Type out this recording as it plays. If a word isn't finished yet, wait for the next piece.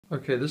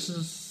Okay, this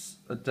is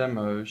a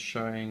demo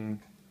showing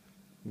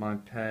my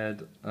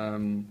paired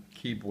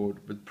keyboard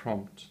with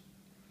prompt.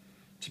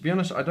 To be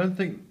honest, I don't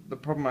think the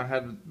problem I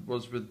had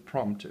was with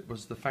prompt. It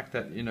was the fact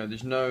that, you know,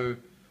 there's no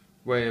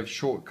way of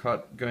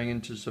shortcut going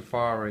into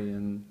Safari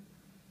and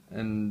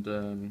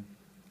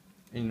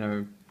you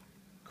know,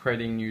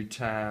 creating new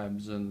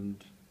tabs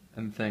and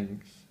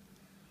things.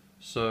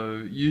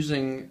 So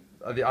using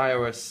the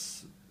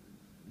iOS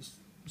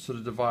sort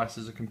of device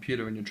as a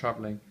computer when you're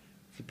traveling,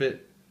 it's a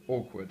bit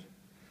awkward.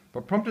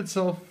 But prompt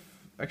itself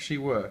actually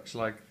works.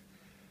 Like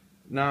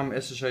now I'm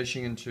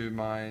SSHing into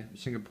my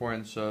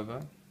Singaporean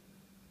server.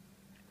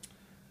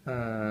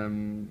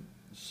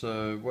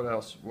 So what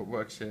else? What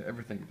works here?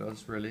 Everything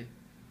does really.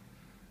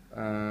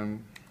 I've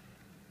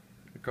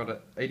got an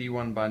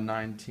 81 by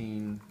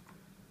 19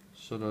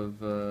 sort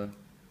of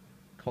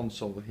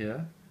console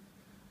here.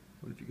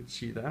 What if you could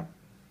see that?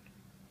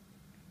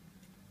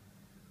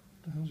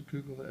 What the hell's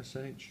Google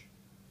SH?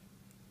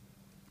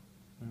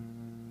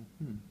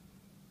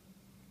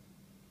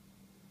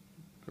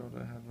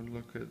 Gotta have a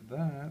look at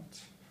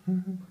that.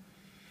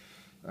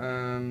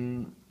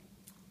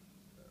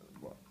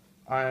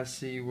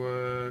 ISC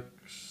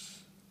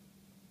works.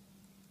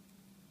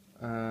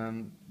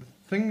 The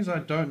things I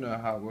don't know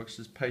how it works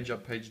is page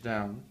up, page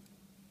down.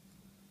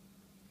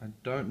 I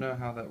don't know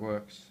how that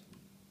works.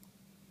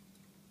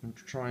 I'm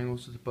trying all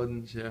sorts of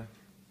buttons here.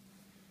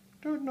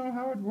 Don't know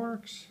how it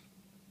works.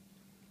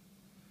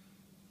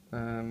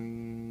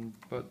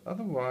 But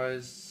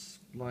otherwise,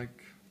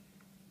 like,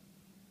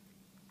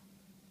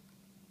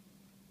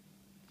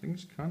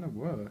 things kind of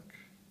work.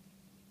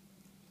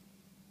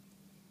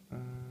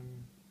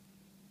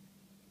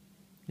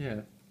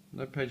 Yeah,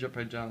 no page up,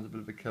 page down is a bit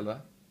of a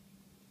killer.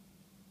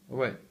 Oh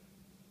wait,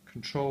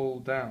 control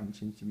down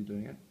seems to be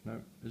doing it.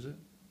 No, is it?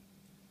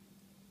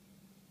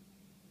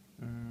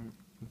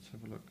 Let's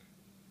have a look.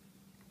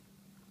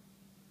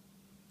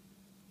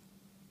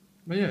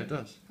 But yeah, it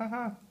does.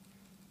 Haha.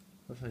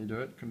 That's how you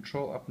do it.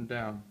 Control up and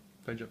down,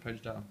 page up,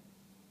 page down.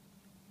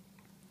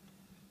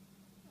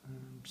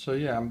 So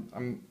yeah,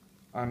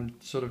 I'm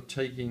sort of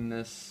taking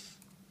this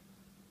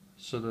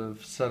sort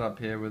of setup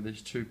here with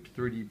these two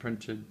 3D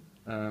printed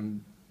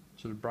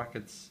sort of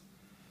brackets.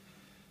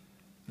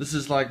 This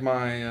is like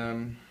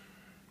my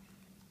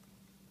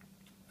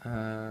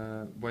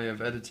way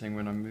of editing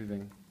when I'm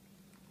moving.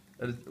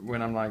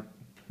 When I'm like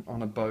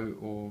on a boat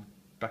or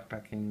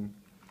backpacking.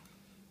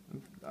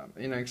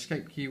 You know,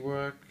 escape key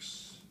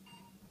works.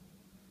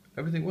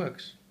 Everything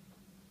works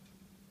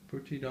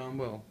pretty darn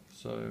well.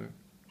 So,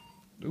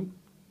 ooh.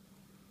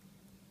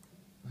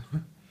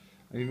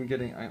 I'm even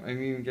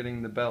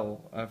getting the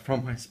bell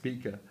from my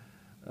speaker,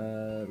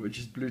 which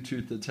is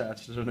Bluetooth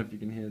attached. I don't know if you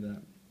can hear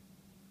that.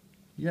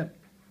 Yep.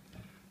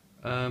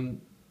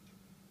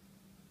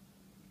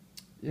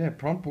 Yeah,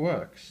 prompt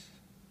works.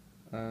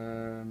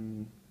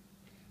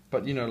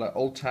 But you know, like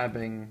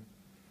alt-tabbing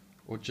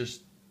or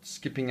just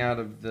skipping out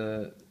of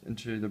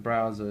into the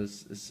browser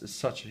is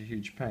such a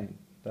huge pain.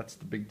 That's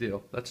the big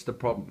deal. That's the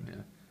problem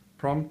here.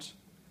 Prompt,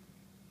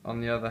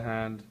 on the other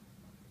hand,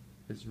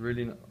 is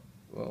really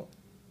well.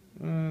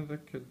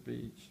 That could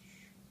be.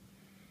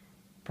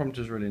 Prompt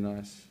is really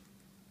nice.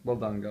 Well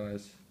done,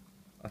 guys.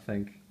 I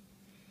think.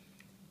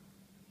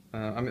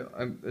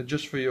 I'm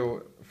just for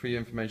your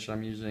information.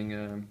 I'm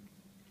using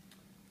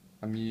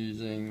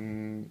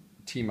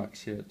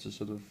Tmux here to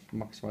sort of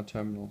mux my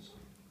terminals,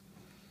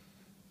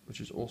 which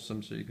is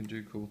awesome. So you can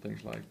do cool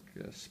things like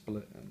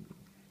split and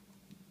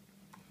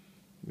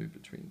move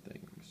between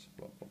things.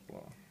 Blah blah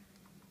blah.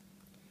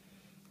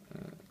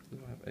 Do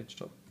I have edge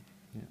top?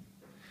 Yeah.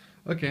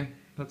 Okay,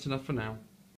 that's enough for now.